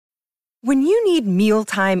When you need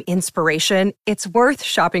mealtime inspiration, it's worth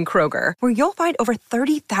shopping Kroger, where you'll find over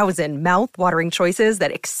 30,000 mouth-watering choices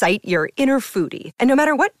that excite your inner foodie. And no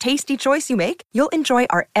matter what tasty choice you make, you'll enjoy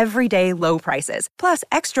our everyday low prices, plus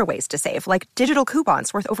extra ways to save, like digital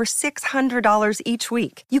coupons worth over $600 each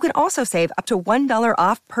week. You can also save up to $1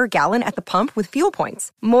 off per gallon at the pump with fuel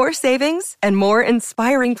points. More savings and more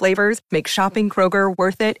inspiring flavors make shopping Kroger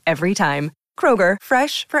worth it every time. Kroger,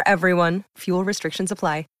 fresh for everyone. Fuel restrictions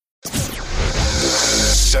apply.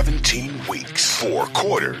 17 weeks, 4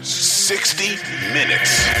 quarters, 60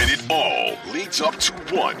 minutes, and it all leads up to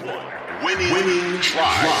one winning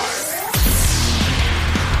drive.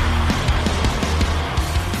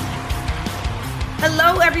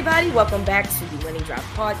 Hello, everybody. Welcome back to the Winning Drive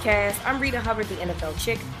podcast. I'm Rita Hubbard, the NFL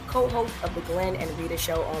chick, co-host of the Glenn and Rita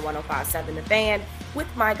Show on 105.7 The Fan, with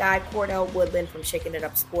my guy Cordell Woodland from Shaking It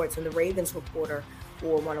Up Sports and the Ravens reporter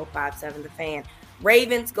for 105.7 The Fan.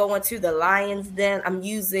 Ravens going to the Lions Den. I'm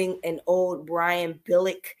using an old Brian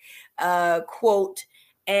Billick quote,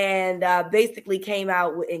 and basically came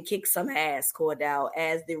out and kicked some ass, Cordell,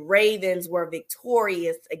 as the Ravens were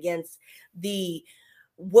victorious against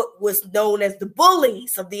what was known as the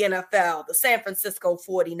bullies of the NFL, the San Francisco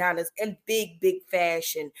 49ers, in big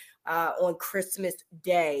fashion on Christmas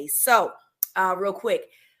Day. So real quick,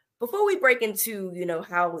 before we break into,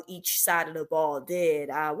 how each side of the ball did,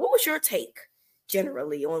 what was your take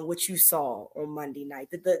generally on what you saw on Monday night?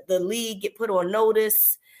 Did the league get put on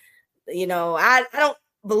notice? I don't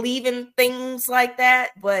believe in things like that,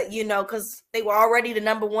 but, because they were already the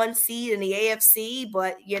number one seed in the AFC,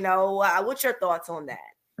 but, what's your thoughts on that?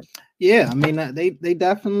 Yeah, I mean, they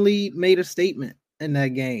definitely made a statement in that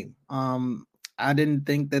game. I didn't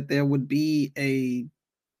think that there would be a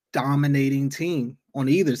dominating team on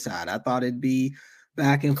either side. I thought it'd be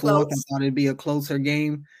back and forth. I thought it'd be a closer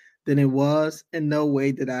game than it was. In no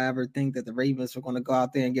way did I ever think that the Ravens were going to go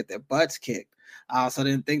out there and get their butts kicked. I also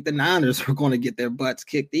didn't think the Niners were going to get their butts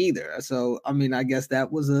kicked either. So, I mean, I guess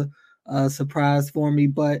that was a surprise for me.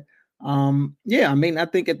 But, yeah, I mean, I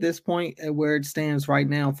think at this point where it stands right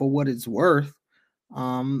now, for what it's worth,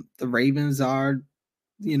 the Ravens are,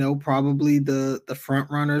 probably the front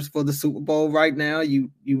runners for the Super Bowl right now.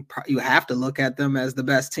 You have to look at them as the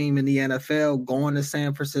best team in the NFL, going to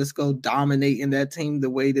San Francisco, dominating that team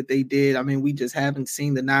the way that they did. I mean, we just haven't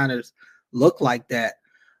seen the Niners look like that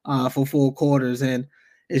for 4 quarters. And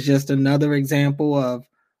it's just another example of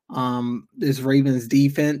this Ravens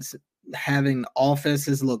defense having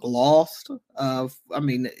offenses look lost. The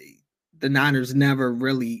Niners never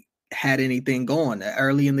really had anything going.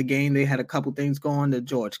 Early in the game, they had a couple things going to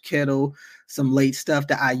George Kittle, some late stuff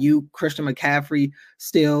to Ayuk. Christian McCaffrey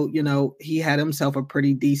still, he had himself a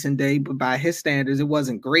pretty decent day, but by his standards, it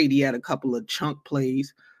wasn't great. He had a couple of chunk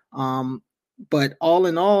plays. But all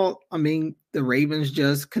in all, I mean, the Ravens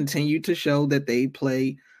just continue to show that they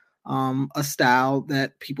play a style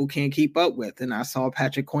that people can't keep up with. And I saw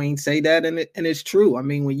Patrick Queen say that, and it's true. I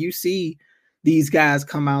mean, when you see these guys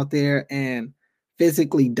come out there and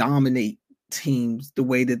physically dominate teams the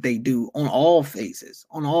way that they do on all phases,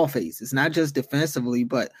 not just defensively,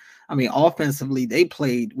 but I mean, offensively, they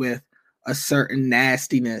played with a certain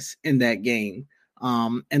nastiness in that game.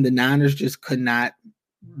 And the Niners just could not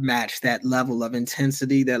match that level of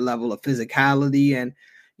intensity, that level of physicality. And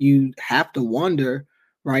you have to wonder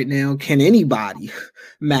right now, can anybody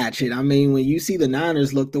match it? I mean, when you see the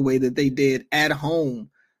Niners look the way that they did at home,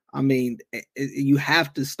 I mean, you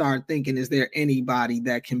have to start thinking, is there anybody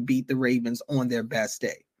that can beat the Ravens on their best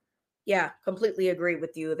day? Yeah, completely agree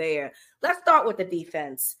with you there. Let's start with the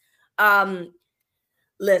defense.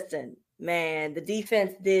 Listen, man, the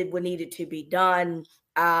defense did what needed to be done.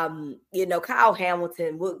 Kyle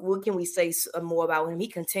Hamilton, what can we say more about him? He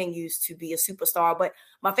continues to be a superstar. But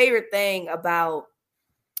my favorite thing about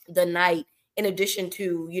the night, in addition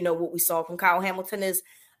to, what we saw from Kyle Hamilton, is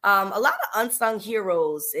a lot of unsung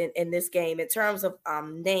heroes in this game in terms of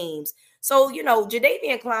names. So,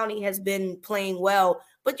 Jadeveon Clowney has been playing well,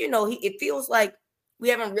 but, it feels like we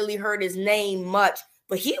haven't really heard his name much,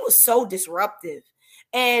 but he was so disruptive.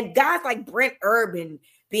 And guys like Brent Urban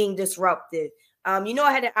being disruptive. I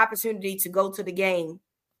had an opportunity to go to the game.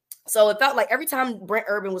 So it felt like every time Brent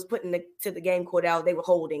Urban was put to the game, Cordell, they were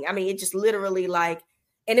holding. I mean, it just literally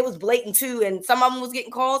and it was blatant too. And some of them was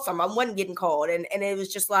getting called, some of them wasn't getting called. And it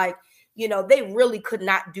was just like, they really could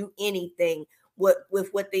not do anything with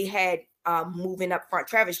what they had moving up front.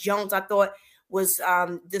 Travis Jones, I thought, was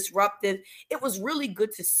disruptive. It was really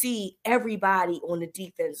good to see everybody on the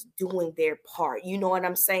defense doing their part. You know what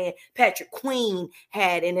I'm saying? Patrick Queen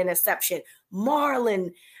had an interception.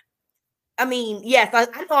 Marlon I mean, yes,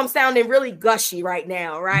 I know I'm sounding really gushy right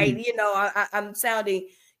now, right? I'm sounding,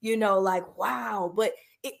 like wow, but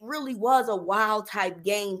it really was a wild type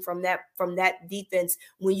game from that defense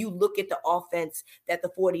when you look at the offense that the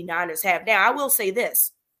 49ers have. Now, I will say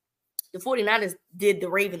this. The 49ers did the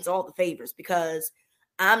Ravens all the favors because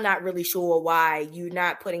I'm not really sure why you're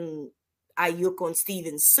not putting Ayuk on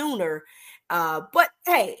Stevens sooner. But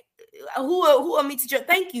hey, who are me to judge?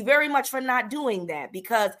 Thank you very much for not doing that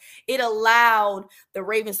because it allowed the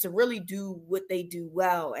Ravens to really do what they do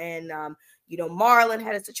well. And Marlon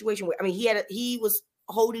had a situation where he was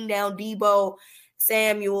holding down Debo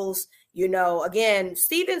Samuels. Again,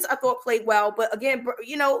 Stevens I thought played well, but again,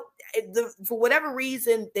 for whatever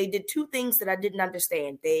reason, they did two things that I didn't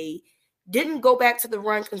understand. They didn't go back to the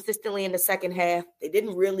run consistently in the second half. They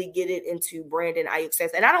didn't really get it into Brandon Ayuk's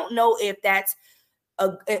hands. And I don't know if that's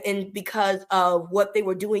because of what they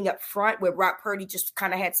were doing up front, where Brock Purdy just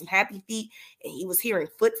kind of had some happy feet and he was hearing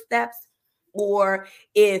footsteps, or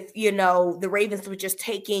if, the Ravens were just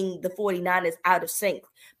taking the 49ers out of sync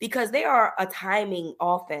because they are a timing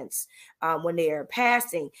offense when they are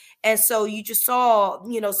passing. And so you just saw,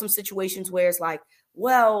 some situations where it's like,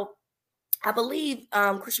 well, I believe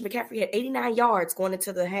Christian McCaffrey had 89 yards going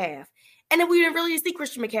into the half. And then we didn't really see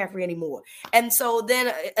Christian McCaffrey anymore. And so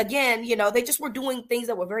then again, they just were doing things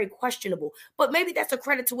that were very questionable. But maybe that's a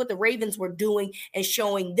credit to what the Ravens were doing and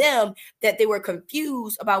showing them that they were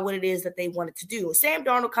confused about what it is that they wanted to do. Sam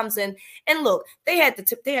Darnold comes in and look, they had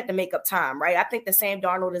to make up time, right? I think that Sam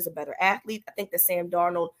Darnold is a better athlete. I think that Sam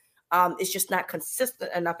Darnold is just not consistent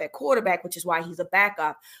enough at quarterback, which is why he's a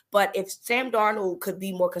backup. But if Sam Darnold could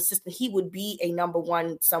be more consistent, he would be a number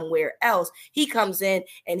one somewhere else. He comes in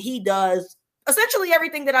and he does essentially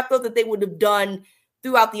everything that I thought that they would have done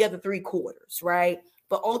throughout the other three quarters, right?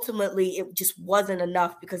 But ultimately, it just wasn't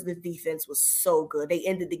enough because the defense was so good. They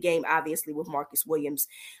ended the game, obviously, with Marcus Williams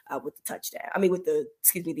with the touchdown.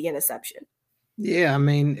 The interception. Yeah,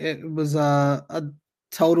 it was a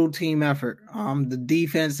total team effort. The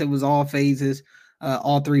defense, it was all phases,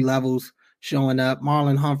 all three levels showing up.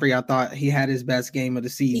 Marlon Humphrey, I thought he had his best game of the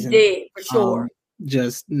season. He did, for sure.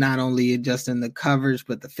 Just not only just in the coverage,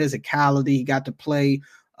 but the physicality. He got to play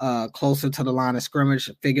closer to the line of scrimmage.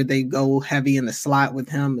 I figured they'd go heavy in the slot with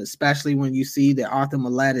him, especially when you see that Arthur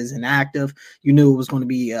Millette is inactive. You knew it was going to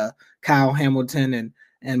be Kyle Hamilton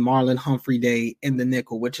and Marlon Humphrey day in the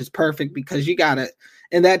nickel, which is perfect because you got to,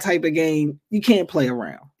 in that type of game, you can't play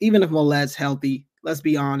around. Even if Millette's healthy, let's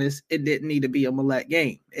be honest, it didn't need to be a Millette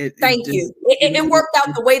game. Thank you. It worked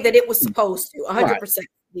out the way that it was supposed to, 100%. Right.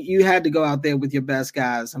 You had to go out there with your best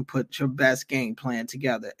guys and put your best game plan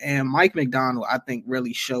together. And Mike Macdonald, I think,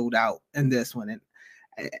 really showed out in this one.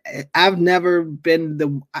 And I've never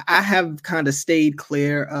been I have kind of stayed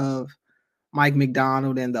clear of Mike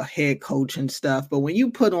Macdonald and the head coach and stuff. But when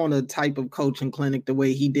you put on a type of coaching clinic the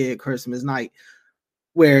way he did Christmas night,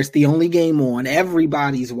 where it's the only game on,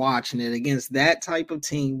 everybody's watching it against that type of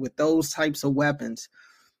team with those types of weapons,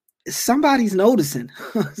 somebody's noticing.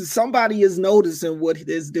 Somebody is noticing what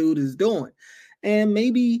this dude is doing. And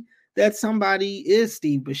maybe that somebody is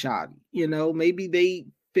Steve Bisciotti. Maybe they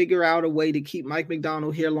figure out a way to keep Mike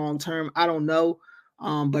Macdonald here long term. I don't know.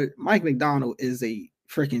 But Mike Macdonald is a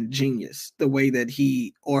freaking genius, the way that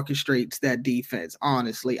he orchestrates that defense,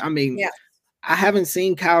 honestly. Yeah. I haven't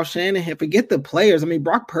seen Kyle Shanahan, forget the players.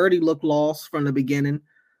 Brock Purdy looked lost from the beginning.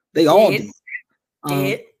 They all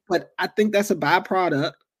did. But I think that's a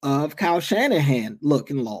byproduct of Kyle Shanahan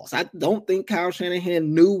looking lost. I don't think Kyle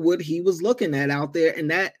Shanahan knew what he was looking at out there.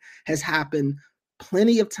 And that has happened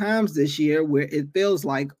plenty of times this year where it feels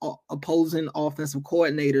like opposing offensive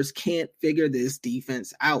coordinators can't figure this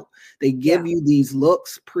defense out. They give you these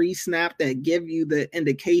looks pre-snap that give you the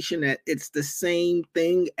indication that it's the same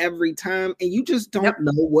thing every time, and you just don't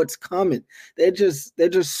know what's coming. They're just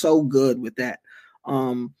so good with that.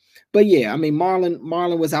 But yeah,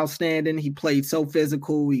 Marlon was outstanding. He played so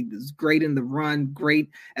physical. He was great in the run, great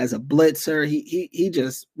as a blitzer. He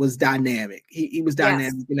just was dynamic. He was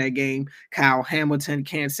dynamic in that game. Kyle Hamilton,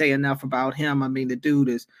 can't say enough about him. The dude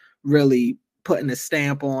is really putting a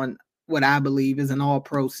stamp on what I believe is an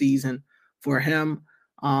all-pro season for him.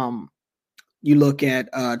 You look at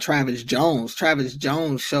Travis Jones. Travis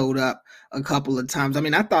Jones showed up a couple of times.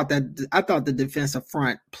 I thought the defensive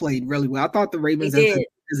front played really well. I thought the Ravens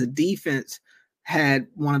as a defense had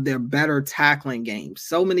one of their better tackling games.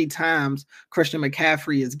 So many times Christian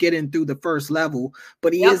McCaffrey is getting through the first level,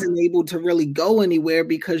 but he isn't able to really go anywhere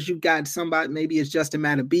because you've got somebody, maybe it's Justin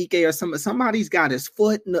Madubuike or somebody's got his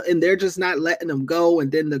foot and they're just not letting him go. And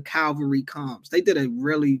then the cavalry comes. They did a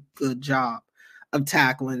really good job of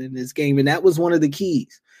tackling in this game. And that was one of the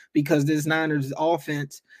keys because this Niners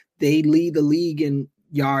offense, they lead the league in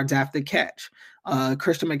yards after catch.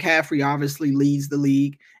 Christian McCaffrey obviously leads the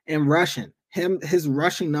league in rushing. His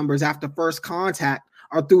rushing numbers after first contact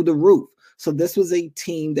are through the roof. So this was a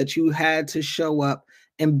team that you had to show up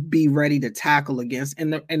and be ready to tackle against.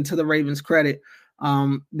 And to the Ravens' credit,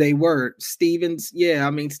 they were. Stevens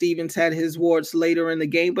had his warts later in the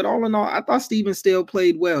game, but all in all, I thought Stevens still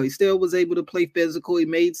played well. He still was able to play physical. He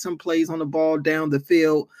made some plays on the ball down the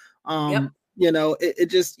field. It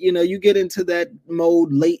just, you get into that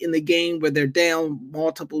mode late in the game where they're down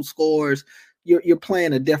multiple scores. You're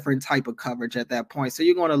playing a different type of coverage at that point. So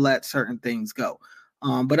you're going to let certain things go.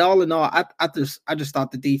 But all in all, I just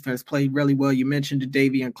thought the defense played really well. You mentioned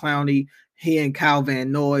Jadeveon Clowney. He and Kyle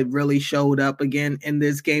Van Noy really showed up again in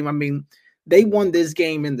this game. I mean, they won this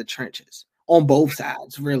game in the trenches on both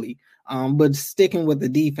sides, really. But sticking with the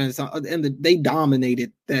defense, they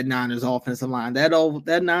dominated that Niners offensive line.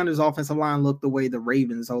 That Niners offensive line looked the way the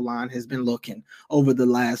Ravens O-line has been looking over the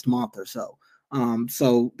last month or so.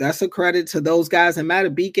 So that's a credit to those guys. And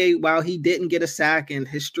Madubuike, while he didn't get a sack and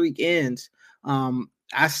his streak ends,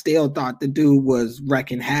 I still thought the dude was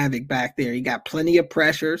wrecking havoc back there. He got plenty of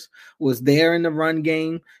pressures, was there in the run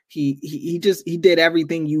game. He did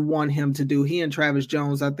everything you want him to do. He and Travis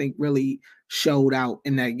Jones, I think, really showed out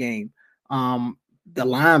in that game. The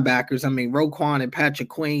linebackers, I mean, Roquan and Patrick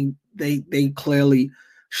Queen, they clearly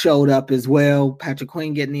showed up as well. Patrick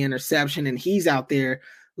Queen getting the interception, and he's out there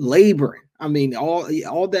laboring. I mean, all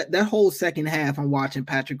that whole second half, I'm watching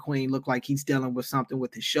Patrick Queen look like he's dealing with something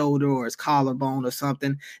with his shoulder or his collarbone or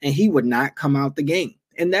something, and he would not come out the game.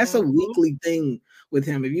 And that's a weekly thing with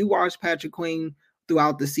him. If you watch Patrick Queen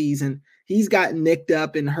throughout the season, he's gotten nicked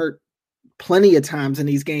up and hurt plenty of times in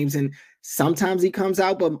these games, and sometimes he comes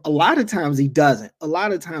out, but a lot of times he doesn't. A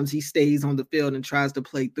lot of times he stays on the field and tries to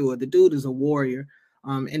play through it. The dude is a warrior,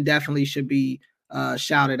 and definitely should be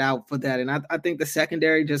shouted out for that. And I think the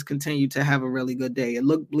secondary just continued to have a really good day. It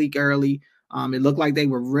looked bleak early. It looked like they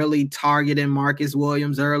were really targeting Marcus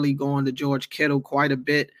Williams early, going to George Kittle quite a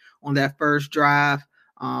bit on that first drive.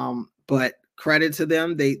 But credit to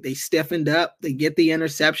them. They stiffened up. They get the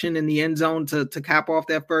interception in the end zone to cap off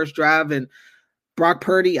that first drive. And Brock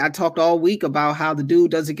Purdy, I talked all week about how the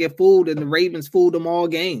dude doesn't get fooled, and the Ravens fooled him all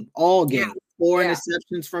game. Yeah. 4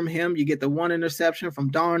 interceptions from him. You get the 1 interception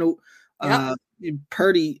from Darnold.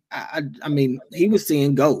 Purdy, I mean, he was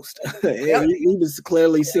seeing ghosts. He was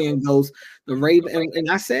clearly seeing ghosts. The Raven,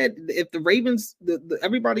 and I said, if the Ravens,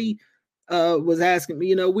 everybody was asking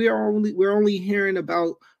me, we're only hearing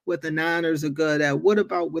about what the Niners are good at. What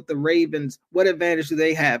about with the Ravens? What advantage do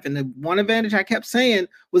they have? And the one advantage I kept saying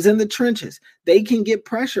was in the trenches. They can get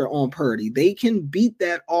pressure on Purdy. They can beat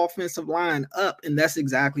that offensive line up, and that's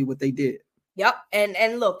exactly what they did. Yep.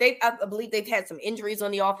 And look, I believe they've had some injuries on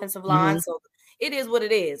the offensive line. So it is what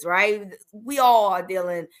it is, right? We all are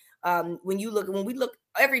dealing. When we look,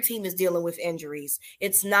 every team is dealing with injuries.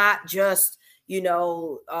 It's not just,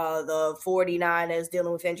 the 49ers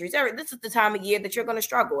dealing with injuries. This is the time of year that you're going to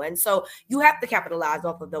struggle. And so you have to capitalize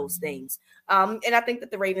off of those things. And I think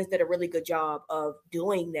that the Ravens did a really good job of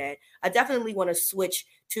doing that. I definitely want to switch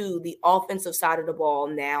to the offensive side of the ball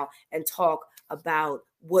now and talk about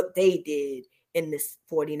what they did in this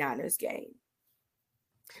 49ers game.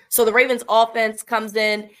 So the Ravens offense comes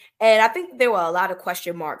in, and I think there were a lot of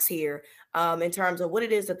question marks here in terms of what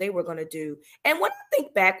it is that they were going to do. And when I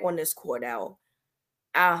think back on this, Cordell,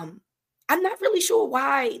 I'm not really sure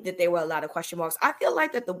why that there were a lot of question marks. I feel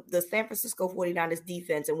like that the San Francisco 49ers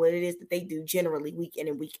defense and what it is that they do generally week in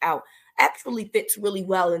and week out actually fits really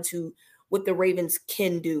well into what the Ravens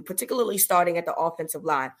can do, particularly starting at the offensive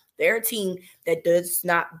line. They're a team that does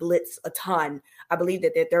not blitz a ton. I believe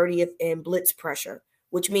that they're 30th in blitz pressure,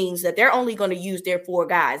 which means that they're only going to use their 4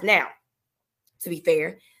 guys. Now, to be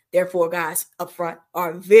fair, their 4 guys up front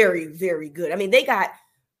are very, very good. I mean, they got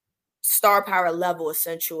star power level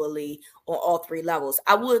essentially on all 3 levels.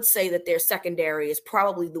 I would say that their secondary is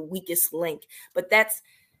probably the weakest link, but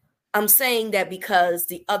I'm saying that because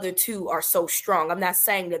the other 2 are so strong. I'm not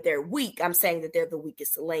saying that they're weak. I'm saying that they're the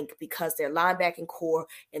weakest link because their linebacking core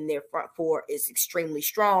and their front 4 is extremely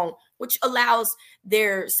strong, which allows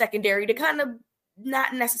their secondary to kind of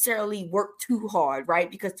not necessarily work too hard, right?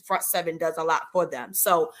 Because the front 7 does a lot for them.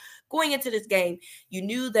 So going into this game, you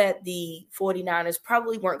knew that the 49ers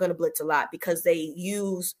probably weren't going to blitz a lot because they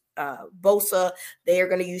use Bosa. They are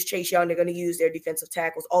going to use Chase Young. They're going to use their defensive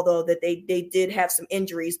tackles, although that they did have some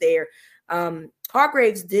injuries there.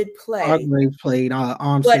 Hargraves did play. Hargraves played.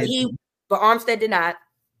 Armstead. But Armstead did not.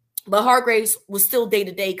 But Hargraves was still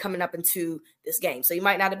day-to-day coming up into this game. So you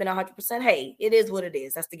might not have been 100%. Hey, it is what it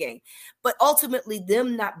is. That's the game. But ultimately,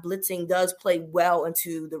 them not blitzing does play well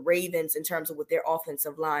into the Ravens in terms of what their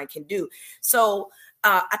offensive line can do. So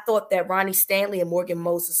I thought that Ronnie Stanley and Morgan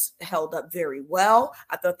Moses held up very well.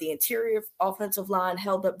 I thought the interior offensive line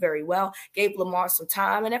held up very well, gave Lamar some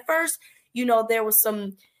time. And at first, there was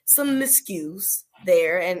some miscues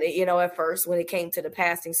there. And, at first when it came to the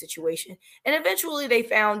passing situation, and eventually they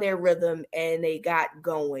found their rhythm and they got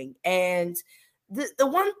going. And the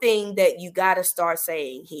one thing that you got to start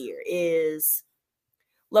saying here is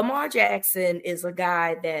Lamar Jackson is a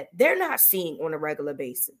guy that they're not seeing on a regular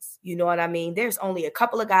basis. You know what I mean? There's only a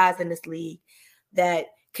couple of guys in this league that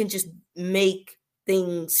can just make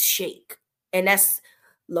things shake. And that's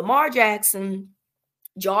Lamar Jackson,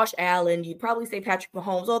 Josh Allen. You'd probably say Patrick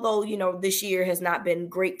Mahomes, although, this year has not been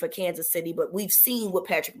great for Kansas City, but we've seen what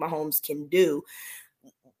Patrick Mahomes can do.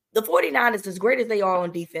 The 49ers, as great as they are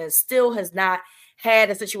on defense, still has not had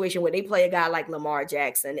a situation where they play a guy like Lamar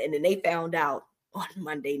Jackson, and then they found out on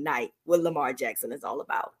Monday night what Lamar Jackson is all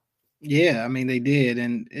about. Yeah, I mean, they did.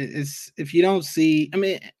 And it's, if you don't see, I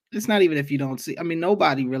mean, it's not even if you don't see, I mean,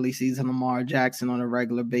 nobody really sees Lamar Jackson on a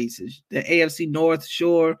regular basis. The AFC North,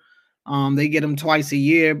 sure, they get him twice a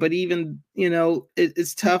year, but even,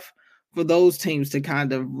 it's tough for those teams to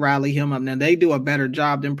kind of rally him up. Now, they do a better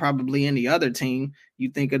job than probably any other team. You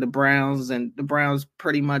think of the Browns, and the Browns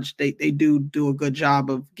pretty much, they do a good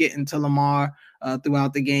job of getting to Lamar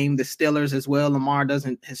throughout the game. The Steelers as well. Lamar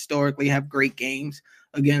doesn't historically have great games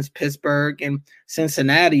against Pittsburgh and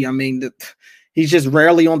Cincinnati. I mean, he's just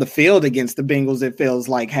rarely on the field against the Bengals, it feels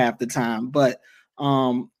like, half the time. But,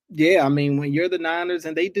 yeah, I mean, when you're the Niners,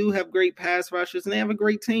 and they do have great pass rushers and they have a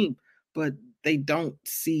great team, but they don't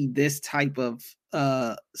see this type of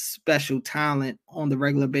special talent on the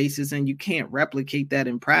regular basis, and you can't replicate that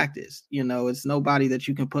in practice. It's nobody that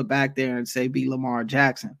you can put back there and say, be Lamar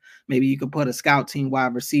Jackson. Maybe you could put a scout team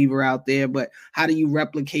wide receiver out there, but how do you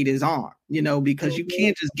replicate his arm? Because you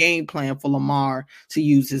can't just game plan for Lamar to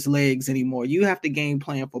use his legs anymore. You have to game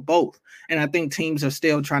plan for both. And I think teams are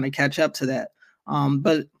still trying to catch up to that.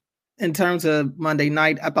 But in terms of Monday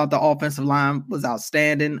night, I thought the offensive line was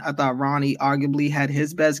outstanding. I thought Ronnie arguably had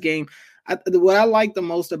his best game. What I liked the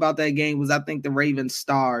most about that game was I think the Ravens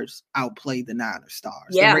stars outplayed the Niners stars.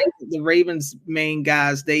 Yeah. The Ravens main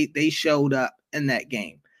guys, they showed up in that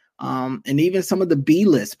game. And even some of the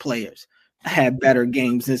B-list players had better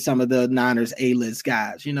games than some of the Niners A-list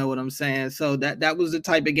guys. You know what I'm saying? So that was the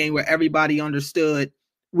type of game where everybody understood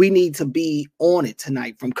we need to be on it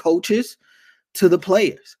tonight, from coaches to the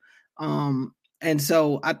players. And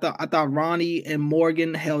so I thought Ronnie and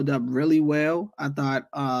Morgan held up really well. I thought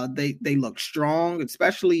they looked strong,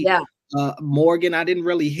 especially Morgan. I didn't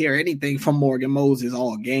really hear anything from Morgan Moses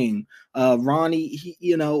all game. Ronnie,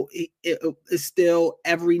 it's still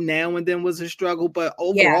every now and then was a struggle, but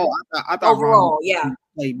overall, I thought Ronnie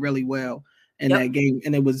played really well in that game,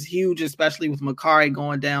 and it was huge, especially with Makari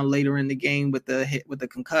going down later in the game with the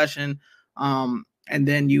concussion. And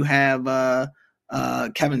then you have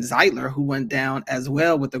Kevin Zeitler, who went down as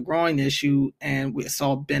well with a groin issue, and we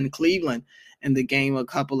saw Ben Cleveland in the game a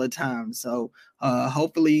couple of times. So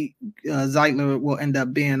hopefully Zeitler will end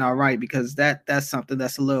up being all right, because that's something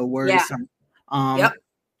that's a little worrisome.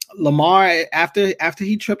 Lamar, after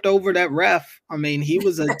he tripped over that ref, I mean, he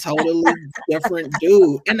was a totally different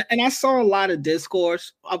dude. And I saw a lot of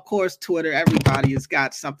discourse. Of course, Twitter, everybody has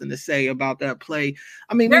got something to say about that play.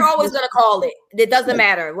 I mean, they're always going to call it. It doesn't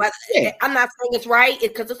matter. I'm not saying it's right,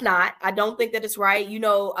 because it's not. I don't think that it's right.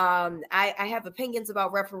 I have opinions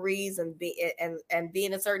about referees and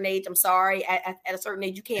being a certain age. I'm sorry. At a certain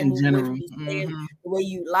age, you can't move the way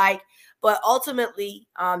you like. But ultimately,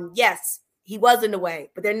 yes, he was in the way,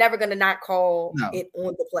 but they're never going to not call it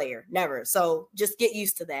on the player. Never. So just get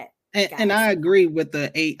used to that. And I agree with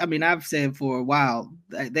the age. I mean, I've said for a while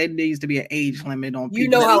that there needs to be an age limit on people. You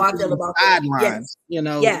know how I feel about that. Sidelines.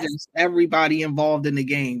 Just everybody involved in the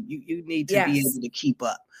game. You need to be able to keep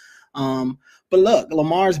up. But look,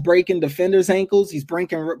 Lamar's breaking defenders' ankles. He's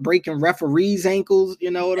breaking referees' ankles. You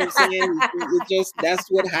know what I'm saying? That's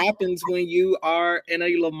what happens when you are in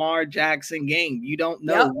a Lamar Jackson game. You don't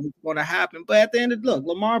know what's going to happen. But at the end of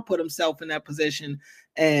Lamar put himself in that position,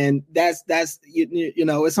 and that's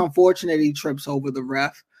it's unfortunate he trips over the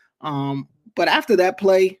ref. But after that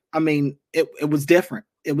play, I mean, it was different.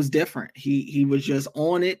 It was different. He was just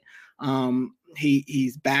on it.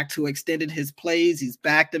 He's back to extending his plays. He's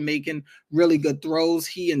back to making really good throws.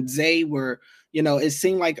 He and Zay were, it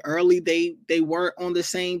seemed like early they weren't on the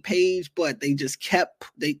same page, but they just kept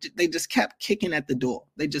kicking at the door.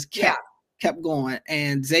 They just kept kept going.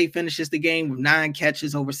 And Zay finishes the game with 9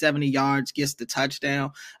 catches, over 70 yards, gets the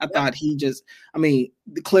touchdown. I thought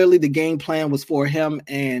clearly the game plan was for him,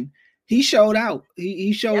 and he showed out.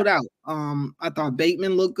 He showed out. I thought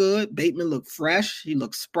Bateman looked good. Bateman looked fresh. He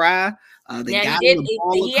looked spry. He had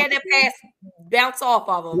that pass bounce off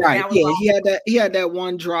of him. Right. Yeah, he had that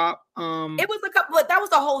one drop. It was a couple, but that was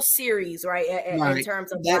the whole series, right? In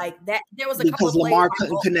terms of that, there was a couple because Lamar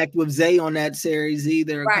couldn't connect with Zay on that series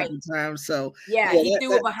either a couple times. So he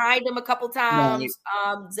threw it behind him a couple times.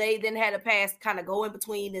 Right. Zay then had a pass kind of go in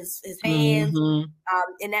between his hands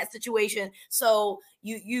in that situation. So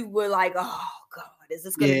you were like, oh God, is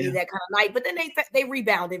this going to be that kind of night? But then they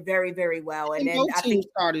rebounded very, very well, and then I think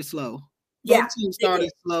started slow. Both teams started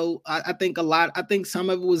slow. I think some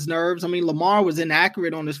of it was nerves. I mean, Lamar was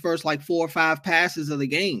inaccurate on his first 4 or 5 passes of the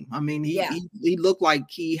game. I mean, he looked like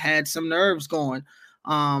he had some nerves going.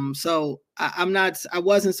 So I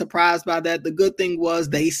wasn't surprised by that. The good thing was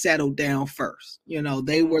they settled down first.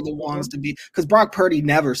 They were the ones to be, because Brock Purdy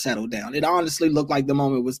never settled down. It honestly looked like the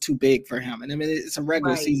moment was too big for him. And I mean, it's a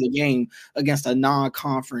regular season game against a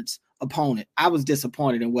non-conference opponent. I was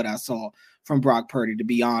disappointed in what I saw from Brock Purdy, to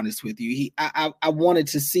be honest with you. I wanted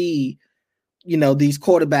to see, these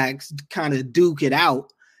quarterbacks kind of duke it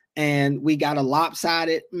out, and we got a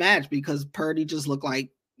lopsided match because Purdy just looked like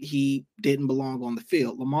he didn't belong on the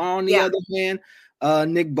field. Lamar, on the other hand,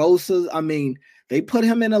 Nick Bosa, I mean, they put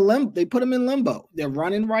him in limbo. They're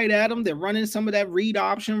running right at him. They're running some of that read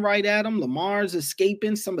option right at him. Lamar's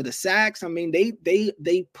escaping some of the sacks. I mean,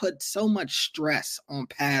 they put so much stress on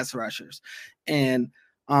pass rushers, and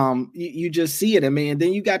you just see it. I mean, and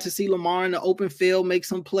then you got to see Lamar in the open field make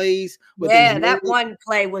some plays. That one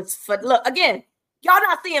play was look again. Y'all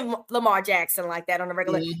not seeing Lamar Jackson like that on the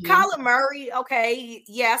regular. Kyler Murray, okay,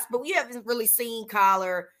 yes, but we haven't really seen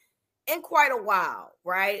Kyler in quite a while,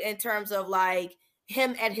 right? In terms of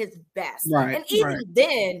him at his best. Right. And even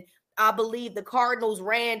then, I believe the Cardinals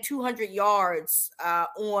ran 200 yards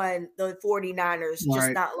on the 49ers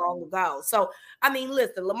just not long ago. So, I mean,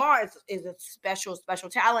 listen, Lamar is a special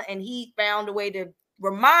talent, and he found a way to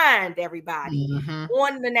remind everybody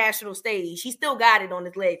on the national stage. He still got it on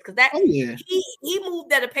his legs because he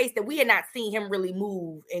moved at a pace that we had not seen him really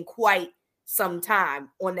move in quite some time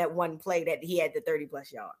on that one play that he had the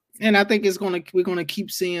 30+ yards. And I think we're going to keep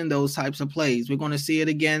seeing those types of plays. We're going to see it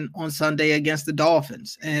again on Sunday against the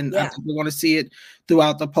Dolphins. And I think we're going to see it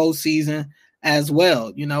throughout the postseason as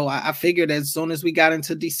well. I figured as soon as we got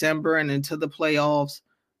into December and into the playoffs,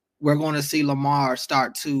 we're going to see Lamar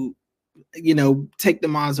start to, take the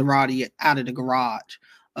Maserati out of the garage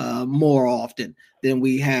more often than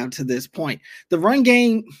we have to this point. The run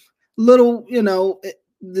game,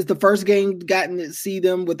 the first game gotten to see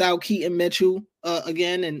them without Keaton Mitchell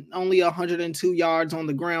again, and only 102 yards on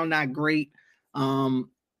the ground. Not great.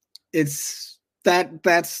 That's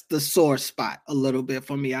the sore spot a little bit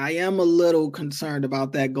for me. I am a little concerned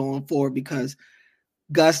about that going forward because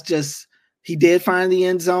Gus he did find the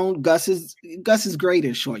end zone. Gus is great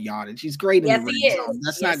in short yardage. He's great in the red zone.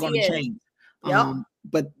 That's not going to change.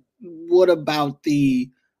 But what about the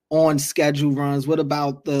on schedule runs? What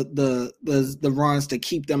about the runs to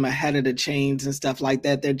keep them ahead of the chains and stuff like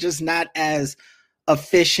that? They're just not as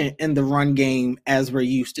efficient in the run game as we're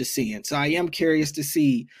used to seeing. So I am curious to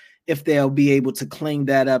see if they'll be able to clean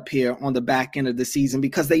that up here on the back end of the season,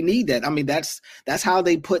 because they need that. I mean, that's how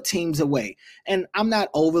they put teams away. And I'm not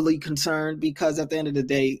overly concerned because at the end of the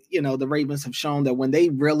day, the Ravens have shown that when they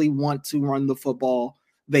really want to run the football,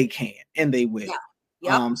 they can and they will.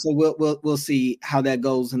 So we'll see how that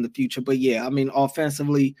goes in the future. But yeah, I mean,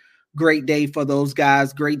 offensively, great day for those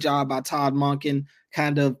guys. Great job by Todd Monken,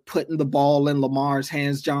 kind of putting the ball in Lamar's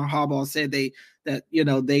hands. John Harbaugh said they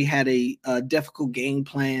had a difficult game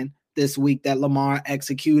plan this week that Lamar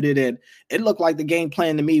executed, and it looked like the game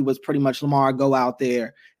plan to me was pretty much Lamar go out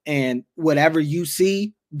there and whatever you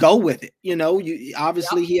see, go with it.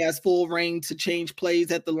 Obviously he has full reign to change plays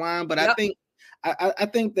at the line, but I think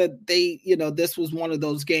that they, this was one of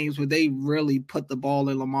those games where they really put the ball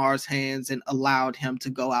in Lamar's hands and allowed him to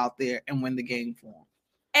go out there and win the game for him.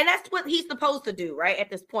 And that's what he's supposed to do, right? At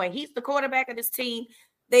this point, he's the quarterback of this team.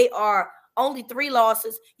 They are only 3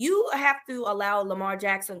 losses. You have to allow Lamar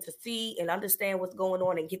Jackson to see and understand what's going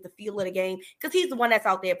on and get the feel of the game, because he's the one that's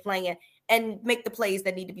out there playing, and make the plays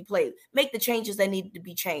that need to be played, make the changes that need to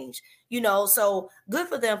be changed. So good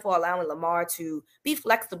for them for allowing Lamar to be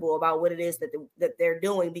flexible about what it is that they're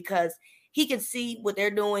doing, because he can see what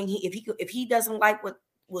they're doing. If he doesn't like what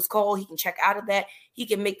was called, he can check out of that. He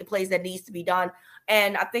can make the plays that needs to be done.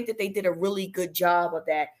 And I think that they did a really good job of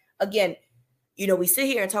that. Again, we sit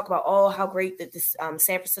here and talk about, oh, how great that this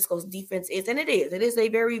San Francisco's defense is. And it is. It is a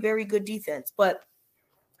very, very good defense. But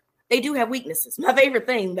they do have weaknesses. My favorite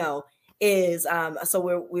thing, though, is so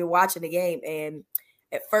we're watching the game, and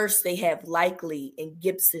at first they have Likely and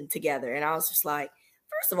Gibson together. And I was just like,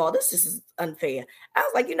 first of all, this is unfair. I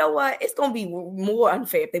was like, you know what? It's going to be more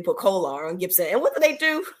unfair if they put Kolar on Gibson. And what do they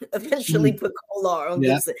do? Eventually put Kolar on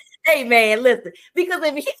Gibson. Hey, man, listen, because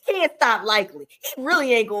if he can't stop Likely, he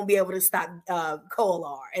really ain't going to be able to stop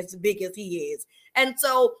Kolar as big as he is. And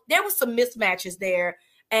so there was some mismatches there.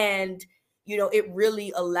 And, it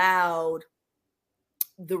really allowed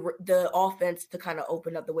the offense to kind of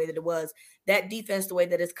open up the way that it was. That defense, the way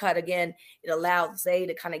that it's cut, again, it allowed Zay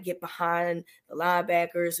to kind of get behind the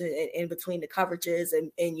linebackers and in between the coverages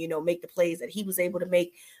and make the plays that he was able to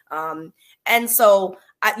make. And so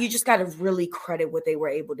you just got to really credit what they were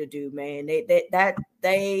able to do, man.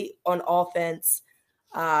 They on offense,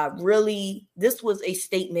 really, this was a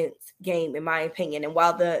statement game, in my opinion. And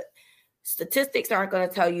while the statistics aren't going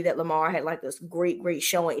to tell you that Lamar had like this great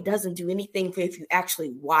showing, it doesn't do anything for if you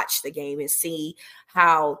actually watch the game and see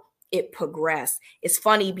how it progressed. It's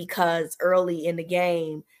funny because early in the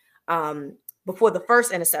game, before the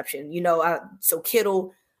first interception, so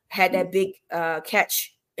Kittle had that big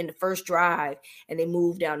catch in the first drive and they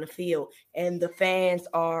moved down the field and the fans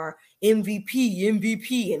are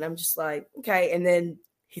MVP. And I'm just like, okay. And then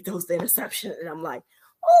he throws the interception and I'm like,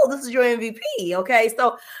 oh, this is your MVP. Okay.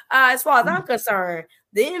 So as far as I'm concerned,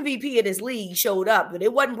 the MVP of this league showed up, but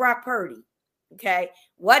it wasn't Brock Purdy. Okay.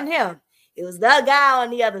 Wasn't him. It was the guy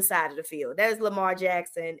on the other side of the field. That is Lamar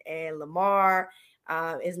Jackson. And Lamar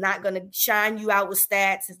is not going to shine you out with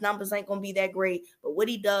stats. His numbers ain't going to be that great. But what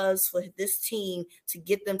he does for this team to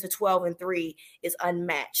get them to 12-3 is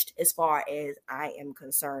unmatched as far as I am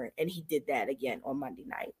concerned. And he did that again on Monday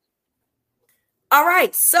night. All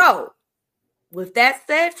right. So, with that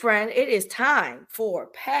said, friend, it is time for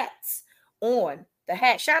Pats on the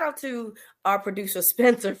Hat. Shout out to our producer,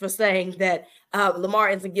 Spencer, for saying that Lamar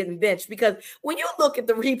isn't getting benched. Because when you look at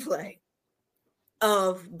the replay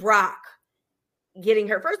of Brock getting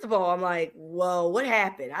hurt, first of all, I'm like, whoa, what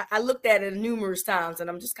happened? I looked at it numerous times, and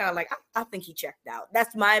I'm just kind of like, I think he checked out.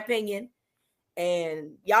 That's my opinion.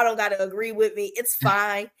 And y'all don't got to agree with me. It's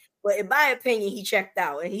fine. But in my opinion, he checked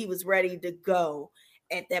out, and he was ready to go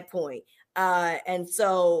at that point. And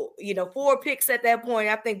so, 4 picks at that point,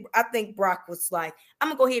 I think Brock was like, I'm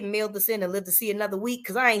gonna go ahead and mail this in and live to see another week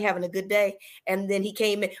because I ain't having a good day. And then he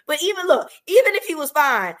came in. But even if he was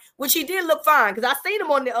fine, which he did look fine, because I seen him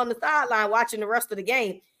on the sideline watching the rest of the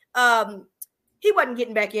game, he wasn't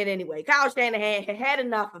getting back in anyway. Kyle Shanahan had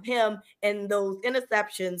enough of him and those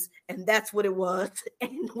interceptions, and that's what it was.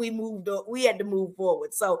 And we had to move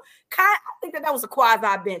forward. So I think that was a quasi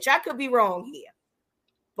bench. I could be wrong here,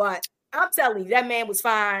 but I'm telling you, that man was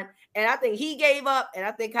fine. And I think he gave up, and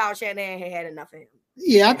I think Kyle Shanahan had enough of him.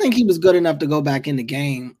 Yeah, I think he was good enough to go back in the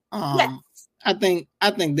game. Yes. I think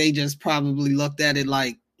they just probably looked at it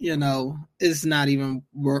like, it's not even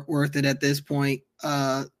worth it at this point.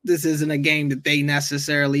 This isn't a game that they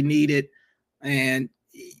necessarily needed. And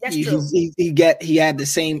he had the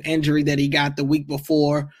same injury that he got the week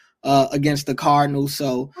before against the Cardinals.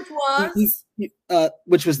 So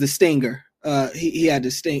which was the stinger. He had to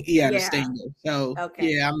sting. He had a stinger. So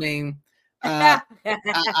yeah, I mean, I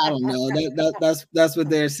don't know. That's what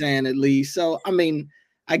they're saying at least. So I mean,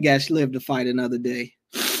 I guess live to fight another day.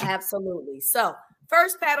 Absolutely. So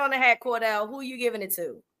first pat on the hat, Cordell. Who are you giving it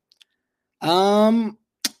to? I'm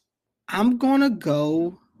gonna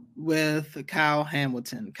go with Kyle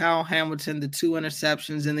Hamilton. Kyle Hamilton, the 2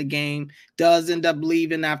 interceptions in the game, does end up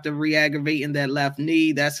leaving after re-aggravating that left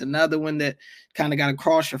knee. That's another one that kind of got to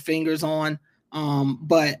cross your fingers on.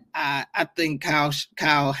 But I think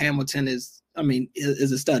Kyle Hamilton is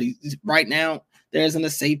a study. Right now, there isn't a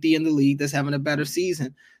safety in the league that's having a better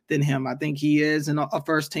season than him. I think he is a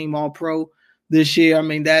first-team All-Pro this year. I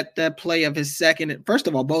mean, that play of his second, first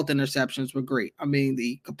of all, both interceptions were great. I mean,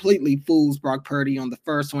 the completely fools Brock Purdy on the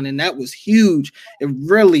first one, and that was huge. It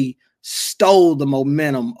really stole the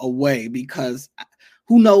momentum away because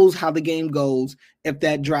who knows how the game goes if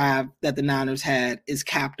that drive that the Niners had is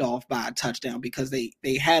capped off by a touchdown, because they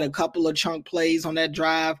had a couple of chunk plays on that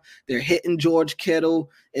drive. They're hitting George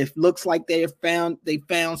Kittle. It looks like they found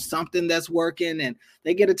something that's working and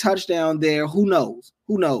they get a touchdown there. Who knows?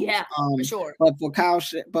 Yeah, for sure. But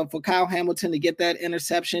for Kyle Hamilton to get that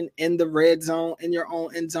interception in the red zone, in your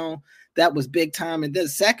own end zone, that was big time. And then the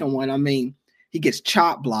second one, I mean, he gets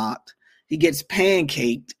chop blocked. He gets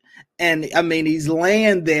pancaked. And I mean, he's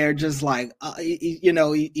laying there just like,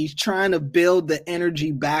 he's trying to build the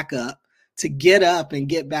energy back up to get up and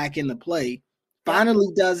get back into play. finally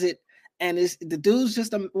does it. And it's the dude's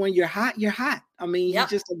just when you're hot, you're hot. I mean, he's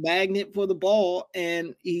just a magnet for the ball,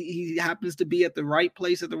 and he happens to be at the right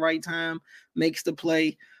place at the right time, makes the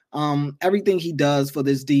play. Everything he does for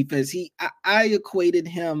this defense, I equated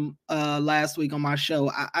him last week on my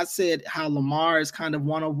show. I said how Lamar is kind of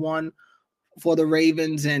one-of-one for the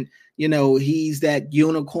Ravens, and he's that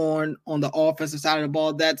unicorn on the offensive side of the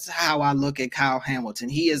ball. That's how I look at Kyle Hamilton.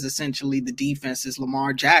 He is essentially the defense's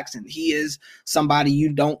Lamar Jackson. He is somebody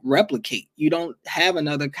you don't replicate. You don't have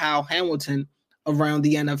another Kyle Hamilton around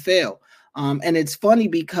the NFL. And it's funny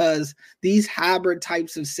because these hybrid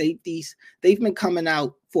types of safeties, they've been coming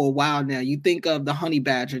out for a while now. You think of the Honey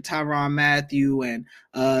Badger, Tyrann Mathieu, and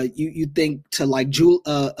you think to like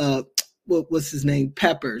what's his name,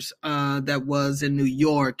 Peppers, that was in New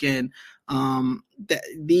York, and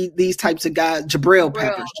these types of guys, Jabril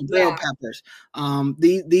Peppers.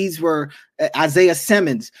 These were Isaiah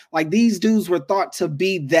Simmons. Like, these dudes were thought to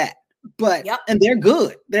be that. But and they're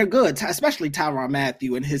good. They're good, especially Tyrann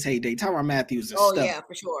Mathieu in his heyday. Tyrann Mathieu is a stud. Yeah,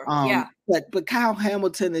 for sure. But Kyle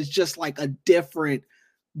Hamilton is just like a different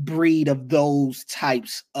breed of those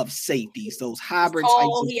types of safeties, those hybrid types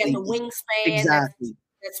of safeties. He has the wingspan. Exactly.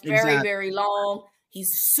 That's very, very long.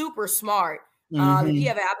 He's super smart. If you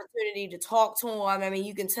have an opportunity to talk to him, I mean,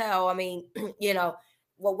 you can tell. I mean,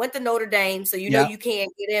 went to Notre Dame, so you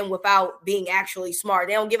can't get in without being actually smart.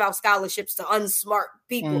 They don't give out scholarships to unsmart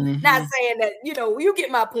people. Not saying that, you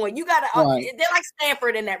get my point. You gotta they're like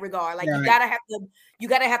Stanford in that regard. Like, you gotta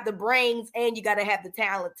have the brains and you gotta have the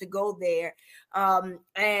talent to go there.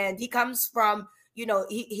 And he comes from,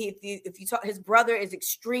 if you talk, his brother is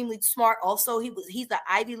extremely smart. Also, he's an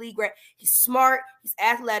Ivy League grad. He's smart, he's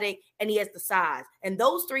athletic, and he has the size. And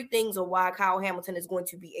those three things are why Kyle Hamilton is going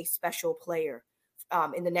to be a special player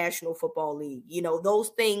in the National Football League. Those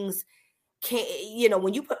things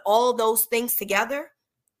when you put all those things together,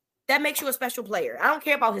 that makes you a special player. I don't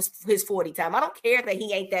care about his 40 time. I don't care that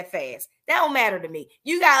he ain't that fast. That don't matter to me.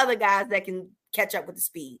 You got other guys that can catch up with the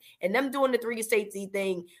speed. And them doing the 3 safety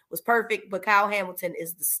thing was perfect, but Kyle Hamilton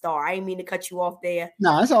is the star. I didn't mean to cut you off there.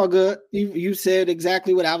 No, it's all good. You said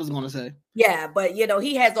exactly what I was going to say. Yeah, but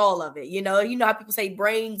he has all of it. You know how people say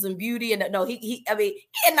brains and beauty, and no, he a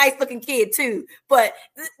nice looking kid too. But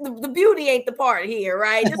the beauty ain't the part here,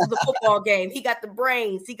 right? This is a football game. He got the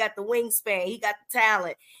brains, he got the wingspan, he got the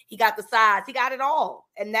talent, he got the size, he got it all,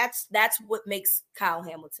 and that's what makes Kyle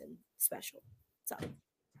Hamilton special. So,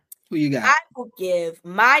 who you got? I will give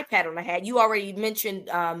my pat on the head. You already mentioned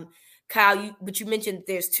Kyle, but you mentioned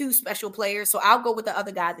there's 2 special players. So I'll go with the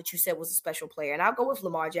other guy that you said was a special player, and I'll go with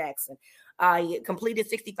Lamar Jackson. He completed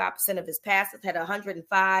 65% of his passes, had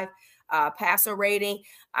 105 passer rating.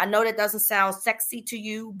 I know that doesn't sound sexy to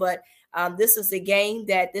you, but this is a game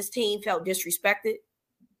that this team felt disrespected.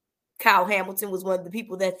 Kyle Hamilton was one of the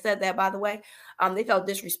people that said that, by the way. They felt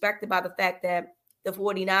disrespected by the fact that the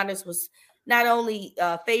 49ers was not only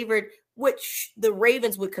favored, which the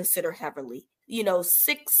Ravens would consider heavily.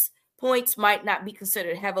 6 points might not be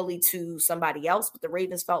considered heavily to somebody else, but the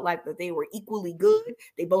Ravens felt like that they were equally good.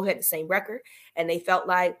 They both had the same record, and they felt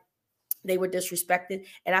like they were disrespected.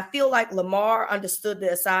 And I feel like Lamar understood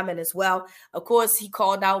the assignment as well. Of course, he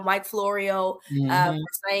called out Mike Florio for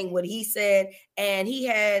saying what he said. And he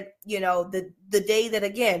had, the day that,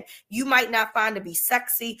 again, you might not find to be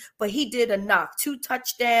sexy, but he did enough. 2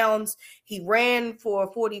 touchdowns. He ran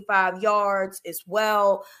for 45 yards as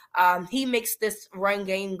well. He makes this run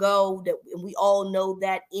game go. That we all know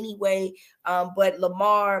that anyway. But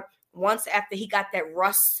Lamar, once after he got that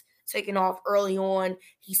rust taken off early on,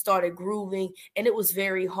 he started grooving, and it was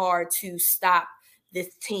very hard to stop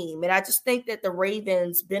this team. And I just think that the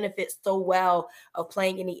Ravens benefit so well of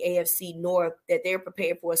playing in the AFC North that they're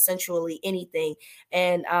prepared for essentially anything.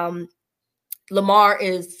 And Lamar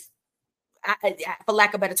is, for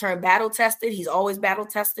lack of a better term, battle tested. He's always battle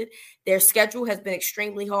tested. Their schedule has been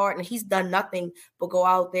extremely hard, and he's done nothing but go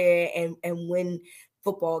out there and win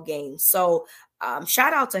football games. So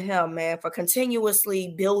shout out to him, man, for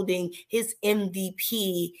continuously building his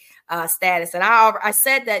MVP status. And I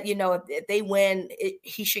said that, if they win,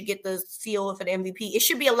 he should get the seal for the MVP. It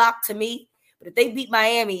should be a lock to me. But if they beat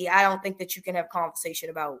Miami, I don't think that you can have conversation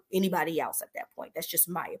about anybody else at that point. That's just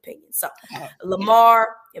my opinion. So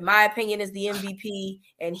Lamar, in my opinion, is the MVP,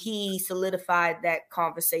 and he solidified that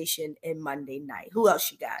conversation in Monday night. Who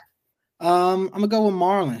else you got? I'm going to go with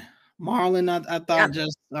Marlon. Marlon, I thought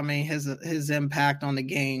his impact on the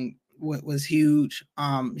game was huge.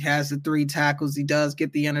 He has the 3 tackles. He does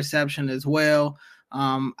get the interception as well.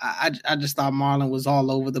 I just thought Marlon was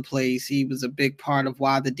all over the place. He was a big part of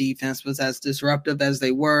why the defense was as disruptive as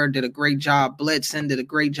they were. Did a great job blitzing, did a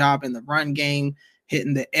great job in the run game,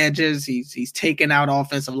 hitting the edges. He's taking out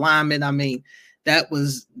offensive linemen. I mean, that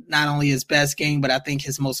was not only his best game, but I think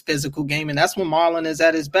his most physical game. And that's when Marlon is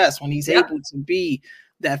at his best, when he's able to be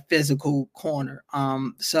that physical corner.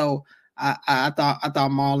 So I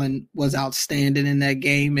thought Marlon was outstanding in that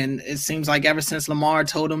game, and it seems like ever since Lamar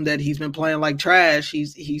told him that he's been playing like trash,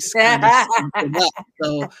 he's kind of stepped up.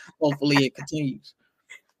 So hopefully it continues.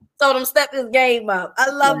 Told him step his game up. I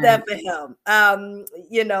love that for him.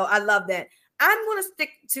 I love that. I'm going to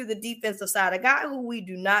stick to the defensive side, a guy who we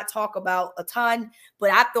do not talk about a ton,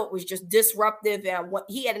 but I thought was just disruptive. And what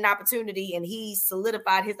he had an opportunity, and he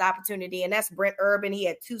solidified his opportunity, and that's Brent Urban. He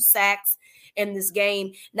had 2 sacks in this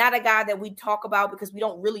game. Not a guy that we talk about because we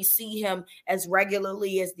don't really see him as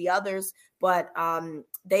regularly as the others, but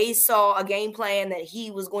they saw a game plan that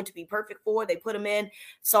he was going to be perfect for. They put him in,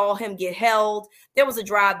 saw him get held. There was a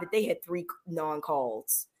drive that they had 3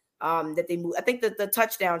 non-calls. That they moved. I think that the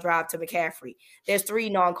touchdown drive to McCaffrey, there's 3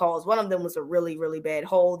 non-calls. One of them was a really, really bad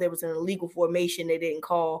hold. There was an illegal formation they didn't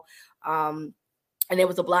call. And there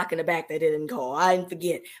was a block in the back they didn't call. I didn't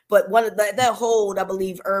forget. But one of that hold, I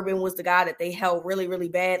believe Urban was the guy that they held really, really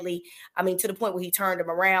badly. I mean, to the point where he turned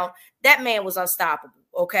him around. That man was unstoppable.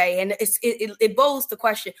 Okay. And it bodes the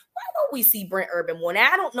question, why don't we see Brent Urban more?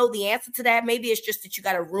 Now, I don't know the answer to that. Maybe it's just that you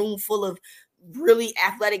got a room full of really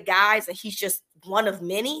athletic guys and he's just one of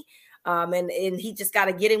many. And he just got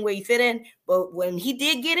to get in where he fit in. But when he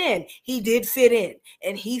did get in, he did fit in,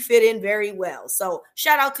 and he fit in very well. So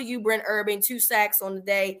shout out to you, Brent Urban, 2 sacks on the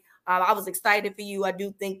day. I was excited for you. I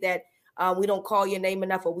do think that we don't call your name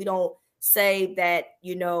enough, or we don't say that,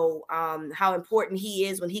 how important he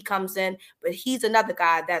is when he comes in. But he's another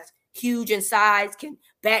guy that's huge in size, can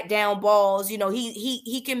bat down balls.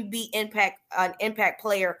 He can be an impact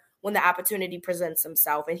player when the opportunity presents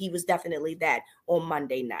himself. And he was definitely that on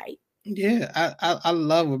Monday night. Yeah, I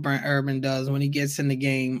love what Brent Urban does when he gets in the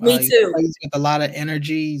game. Me too. He plays with a lot of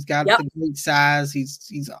energy. He's got the great size.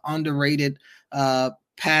 He's an underrated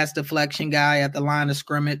pass deflection guy at the line of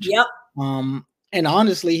scrimmage. Yep. And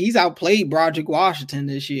honestly, he's outplayed Broderick Washington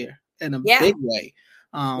this year in a big way.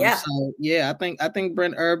 So I think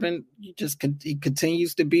Brent Urban he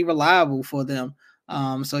continues to be reliable for them.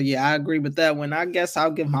 I agree with that one. I guess I'll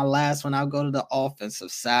give my last one. I'll go to the offensive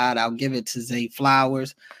side. I'll give it to Zay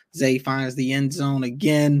Flowers. Zay finds the end zone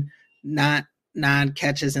again, not 9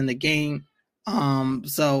 catches in the game. I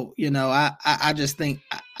just think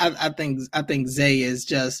I think Zay is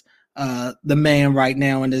just the man right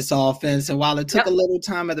now in this offense. And while it took a little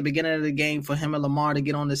time at the beginning of the game for him and Lamar to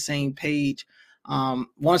get on the same page,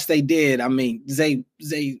 once they did, I mean, Zay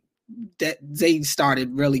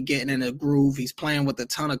started really getting in a groove. He's playing with a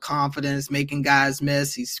ton of confidence, making guys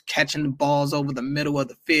miss. He's catching the balls over the middle of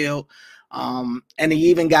the field. And he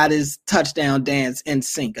even got his touchdown dance in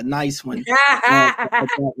sync, a nice one. That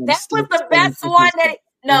was the best one.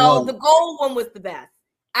 The goal one was the best.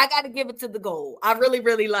 I got to give it to the goal. I really,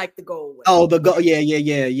 really like the goal one. Oh, the goal.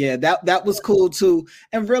 Yeah. That was cool too.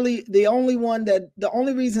 And really, the only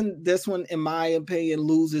reason this one, in my opinion,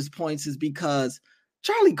 loses points is because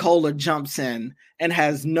Charlie Kolar jumps in and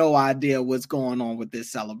has no idea what's going on with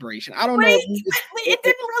this celebration. I don't know. It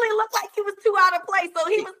didn't really look like he was too out of place, so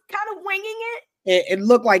he was kind of winging it. It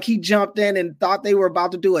looked like he jumped in and thought they were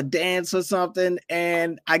about to do a dance or something,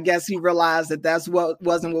 and I guess he realized that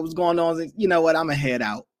wasn't what was going on. You know what? I'm gonna head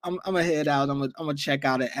out. I'm gonna head out. I'm gonna check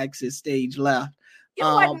out at exit stage left. You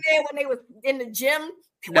wasn't there when they was in the gym.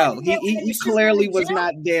 No, he clearly was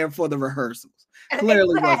not there for the rehearsals.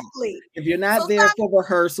 Clearly wasn't. If you're not there for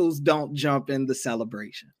rehearsals, don't jump in the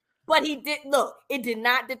celebration. But he did look. It did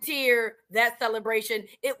not deter that celebration.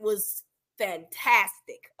 It was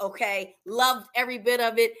fantastic. Okay, loved every bit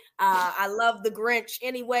of it. I love the Grinch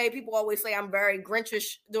anyway. People always say I'm very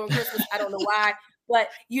Grinchish during Christmas. I don't know why, but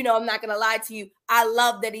I'm not gonna lie to you. I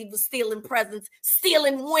love that he was stealing presents,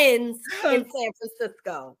 stealing wins in San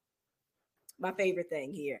Francisco. My favorite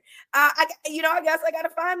thing here. I guess I got to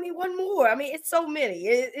find me one more. I mean, it's so many.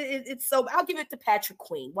 It's so. I'll give it to Patrick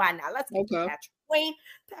Queen. Why not? Let's give it to Patrick Queen.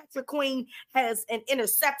 Patrick Queen has an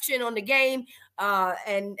interception on the game.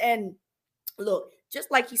 And look,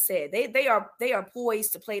 just like you said, they are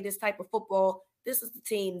poised to play this type of football. This is the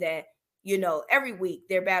team that every week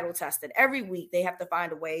they're battle tested. Every week they have to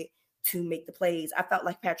find a way to make the plays. I felt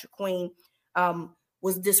like Patrick Queen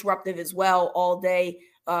was disruptive as well all day.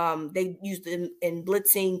 They used it in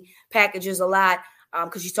blitzing packages a lot.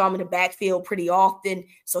 because you saw him in the backfield pretty often.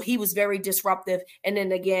 So he was very disruptive. And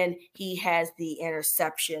then again, he has the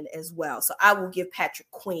interception as well. So I will give Patrick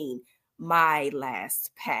Queen my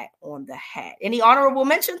last pat on the hat. Any honorable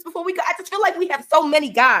mentions before we go? I just feel like we have so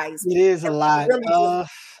many guys. It is a lot.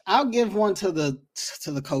 I'll give one to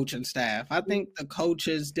the coaching staff. I think the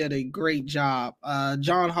coaches did a great job.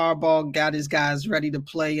 John Harbaugh got his guys ready to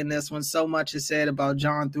play in this one. So much is said about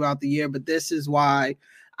John throughout the year, but this is why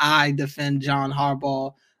I defend John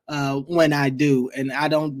Harbaugh when I do. And I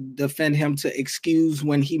don't defend him to excuse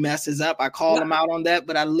when he messes up. I call him out on that,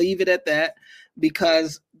 but I leave it at that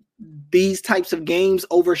because these types of games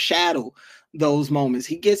overshadow those moments.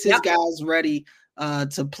 He gets his guys ready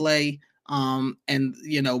to play. And,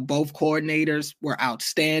 you know, both coordinators were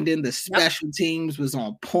outstanding. The special teams was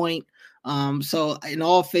on point. So in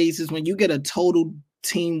all phases, when you get a total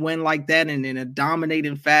team win like that and in a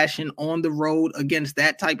dominating fashion on the road against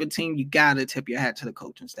that type of team, you got to tip your hat to the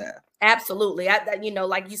coaching staff. Absolutely. You know,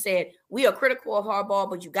 like you said, we are critical of Harbaugh,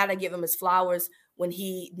 but you got to give him his flowers when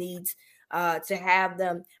he needs to have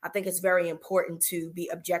them. I think it's very important to be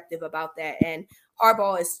objective about that. And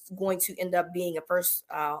Harbaugh is going to end up being a first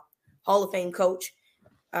Hall of Fame coach,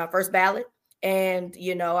 first ballot. And,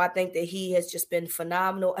 you know, I think that he has just been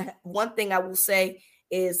phenomenal. One thing I will say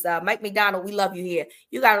is Mike McDonald, we love you here.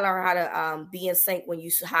 You got to learn how to be in sync when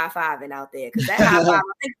you high-fiving out there. Because that high-five,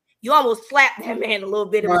 I think you almost slapped that man a little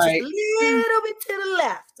bit. It was just a little bit to the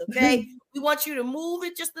left, okay? We want you to move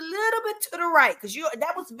it just a little bit to the right because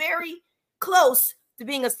that was very close to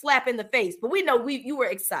being a slap in the face. But we know you were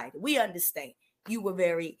excited. We understand. You were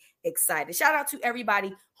very excited. Shout out to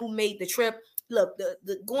everybody who made the trip. Look,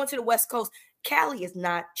 the going to the West Coast, Cali is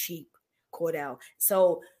not cheap, Cordell.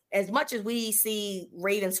 So as much as we see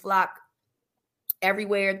Ravens flock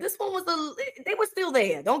everywhere, this one they were still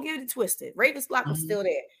there. Don't get it twisted. Ravens flock was still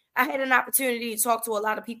there. I had an opportunity to talk to a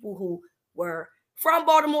lot of people who were from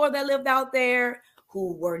Baltimore that lived out there,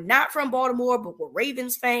 who were not from Baltimore, but were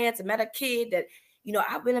Ravens fans. I met a kid that, you know,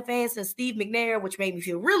 I've been a fan since Steve McNair, which made me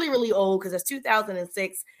feel really, really old because that's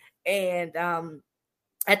 2006. And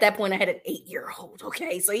at that point, I had an 8-year-old.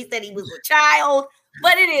 Okay. So he said he was a child,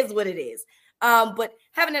 but it is what it is. But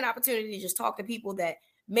having an opportunity to just talk to people that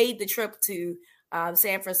made the trip to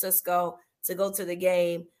San Francisco to go to the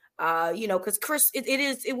game, you know, because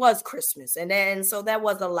it was Christmas. And then so that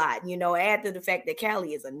was a lot, you know, add to the fact that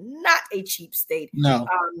Cali is not a cheap state. No.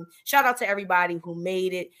 Shout out to everybody who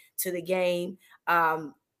made it to the game.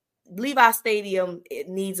 Levi Stadium, it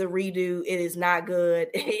needs a redo. It is not good.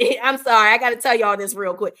 I'm sorry. I got to tell y'all this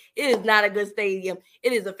real quick. It is not a good stadium.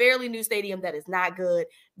 It is a fairly new stadium that is not good.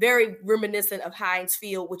 Very reminiscent of Heinz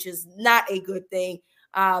Field, which is not a good thing.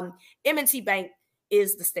 M&T Bank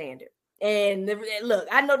is the standard. And look,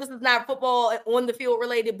 I know this is not football on the field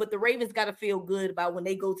related, but the Ravens got to feel good about when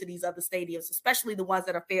they go to these other stadiums, especially the ones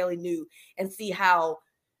that are fairly new, and see how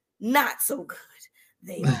not so good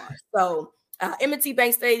they are. So M&T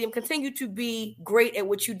Bank Stadium, continue to be great at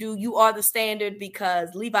what you do. You are the standard because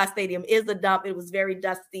Levi Stadium is a dump. It was very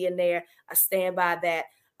dusty in there. I stand by that.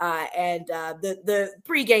 And the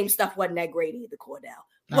pregame stuff wasn't that great either, Cordell.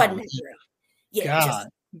 Wasn't that great. Yeah, just,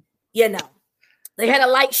 you know. They had a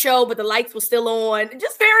light show, but the lights were still on.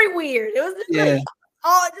 Just very weird. It was just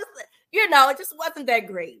you know, it just wasn't that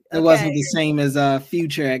great. Okay? It wasn't the same as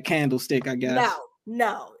Future at Candlestick, I guess.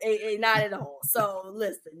 No, not at all. So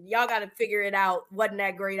listen, y'all got to figure it out. Wasn't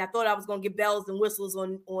that great? I thought I was going to get bells and whistles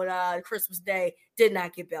on Christmas Day. Did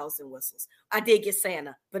not get bells and whistles. I did get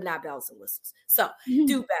Santa, but not bells and whistles. So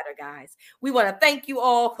do better, guys. We want to thank you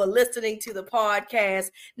all for listening to the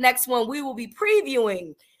podcast. Next one, we will be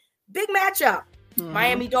previewing big matchup.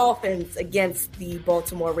 Miami Dolphins against the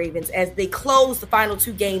Baltimore Ravens as they close the final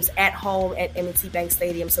 2 games at home at M&T Bank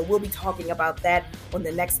Stadium. So we'll be talking about that on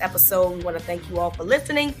the next episode. We want to thank you all for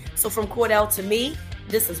listening. So from Cordell to me,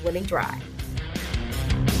 this is Winning Drive.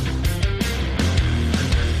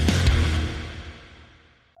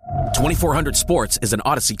 .2400 Sports is an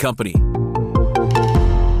Odyssey company.